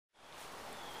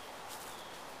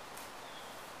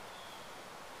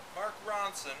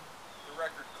Ronson, the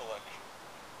record collection.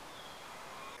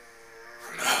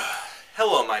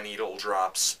 Hello, my needle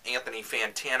drops. Anthony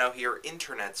Fantano here,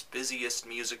 internet's busiest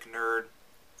music nerd.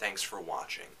 Thanks for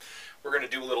watching. We're going to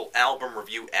do a little album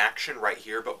review action right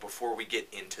here, but before we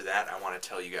get into that, I want to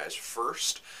tell you guys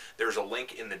first, there's a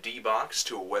link in the D box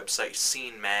to a website,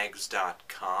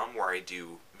 scenemags.com, where I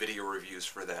do video reviews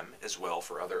for them as well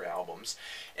for other albums.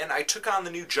 And I took on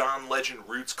the new John Legend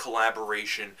Roots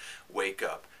collaboration, Wake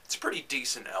Up. It's a pretty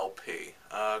decent LP.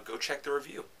 Go check the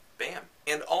review. Bam.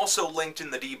 And also linked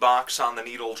in the D box on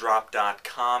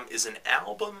theneedledrop.com is an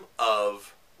album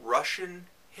of Russian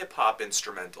hip-hop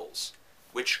instrumentals,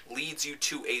 which leads you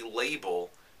to a label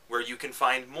where you can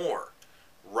find more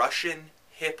Russian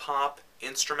hip-hop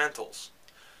instrumentals.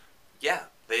 Yeah,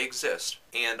 they exist.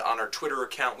 And on our Twitter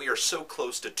account, we are so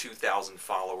close to 2,000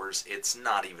 followers, it's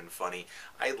not even funny.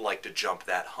 I'd like to jump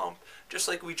that hump, just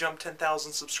like we jumped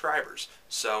 10,000 subscribers.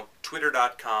 So,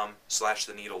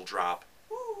 twitter.com/theneedledrop.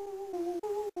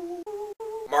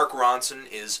 Mark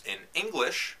Ronson is an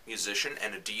English musician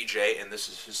and a DJ, and this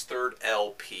is his third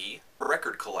LP,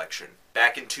 Record Collection.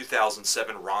 Back in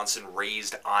 2007, Ronson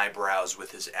raised eyebrows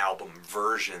with his album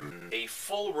Version, a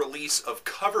full release of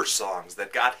cover songs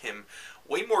that got him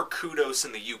way more kudos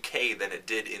in the UK than it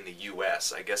did in the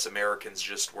US. I guess Americans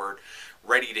just weren't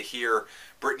ready to hear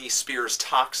Britney Spears'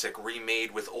 Toxic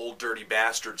remade with Old Dirty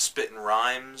Bastard spittin'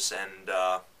 rhymes and,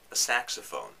 a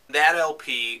saxophone. That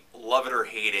LP, love it or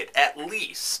hate it, at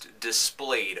least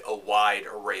displayed a wide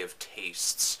array of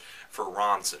tastes for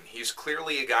Ronson. He's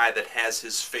clearly a guy that has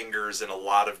his fingers in a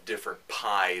lot of different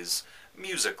pies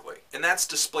musically. And that's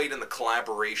displayed in the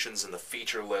collaborations in the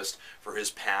feature list for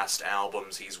his past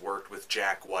albums. He's worked with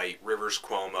Jack White, Rivers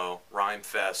Cuomo,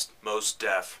 Rhymefest, Mos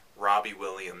Def, Robbie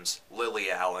Williams,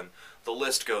 Lily Allen. The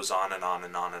list goes on and on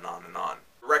and on and on and on.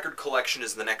 The Record Collection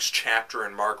is the next chapter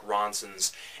in Mark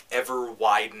Ronson's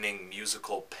ever-widening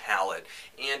musical palette.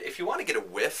 And if you want to get a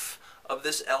whiff of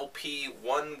this LP,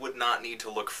 one would not need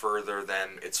to look further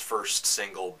than its first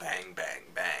single, Bang Bang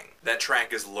Bang. That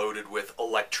track is loaded with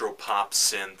electro-pop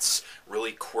synths,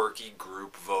 really quirky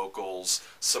group vocals,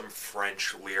 some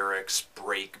French lyrics,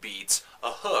 break beats,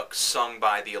 a hook sung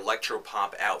by the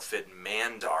electro-pop outfit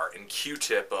Mandar, and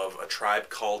Q-Tip of A Tribe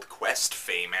Called Quest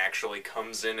fame actually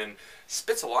comes in and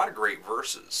spits a lot of great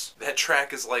verses. That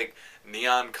track is like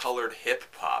neon-colored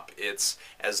hip-hop. It's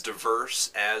as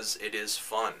diverse as it is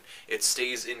fun. It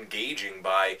stays engaging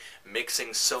by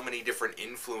mixing so many different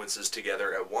influences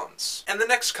together at once. And the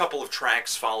next couple of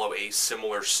tracks follow a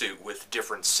similar suit with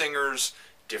different singers,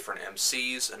 different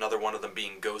MCs, another one of them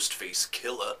being Ghostface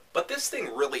Killah. But this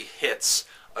thing really hits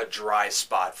a dry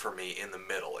spot for me in the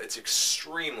middle. It's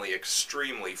extremely,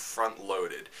 extremely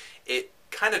front-loaded. It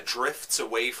kind of drifts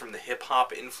away from the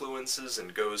hip-hop influences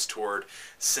and goes toward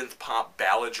synth-pop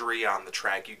balladry on the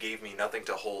track You Gave Me Nothing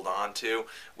to Hold On To,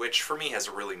 which for me has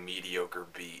a really mediocre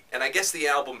beat. And I guess the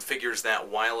album figures that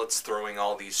while it's throwing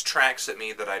all these tracks at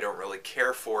me that I don't really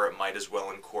care for, it might as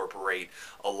well incorporate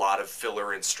a lot of filler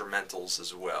instrumentals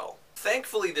as well.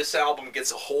 Thankfully, this album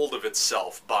gets a hold of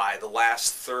itself by the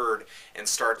last third and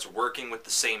starts working with the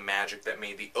same magic that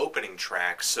made the opening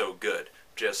track so good.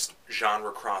 Just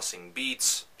genre-crossing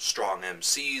beats, strong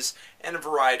MCs, and a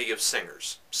variety of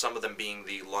singers, some of them being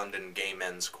the London Gay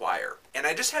Men's Choir. And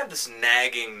I just have this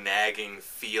nagging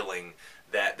feeling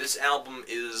that this album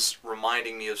is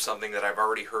reminding me of something that I've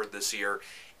already heard this year.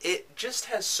 It just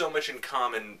has so much in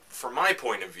common, from my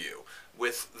point of view,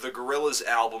 with the Gorillaz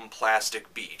album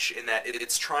Plastic Beach, in that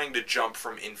it's trying to jump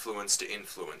from influence to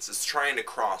influence. It's trying to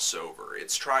cross over.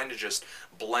 It's trying to just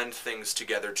blend things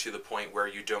together to the point where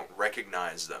you don't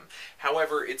recognize them.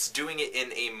 However, it's doing it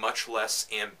in a much less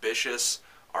ambitious,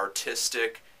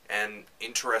 artistic, and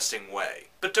interesting way.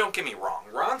 But don't get me wrong,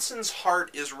 Ronson's heart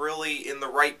is really in the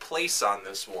right place on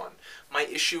this one. My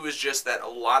issue is just that a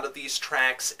lot of these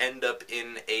tracks end up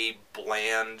in a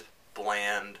bland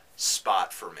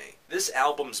spot for me. This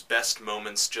album's best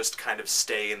moments just kind of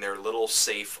stay in their little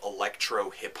safe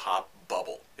electro hip-hop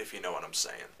bubble, if you know what I'm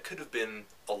saying. It could have been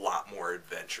a lot more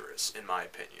adventurous, in my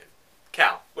opinion.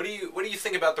 Cal, what do you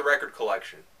think about the Record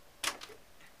Collection?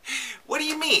 What do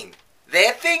you mean?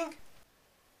 That thing?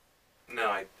 No,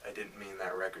 I didn't mean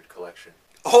that Record Collection.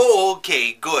 Oh,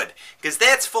 okay, good. Because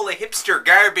that's full of hipster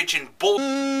garbage and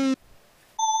bull.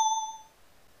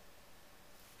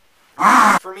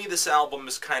 For me, this album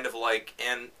is kind of like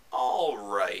an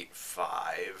alright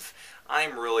 5.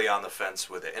 I'm really on the fence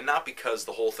with it, and not because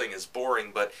the whole thing is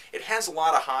boring, but it has a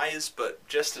lot of highs, but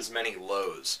just as many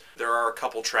lows. There are a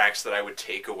couple tracks that I would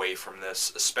take away from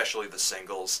this, especially the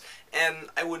singles, and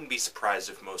I wouldn't be surprised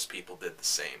if most people did the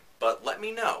same. But let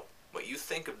me know. what you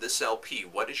think of this LP.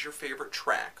 What is your favorite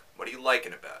track? What are you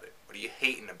liking about it? What are you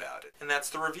hating about it? And that's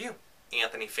the review.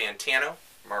 Anthony Fantano,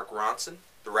 Mark Ronson,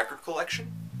 The Record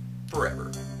Collection,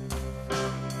 forever.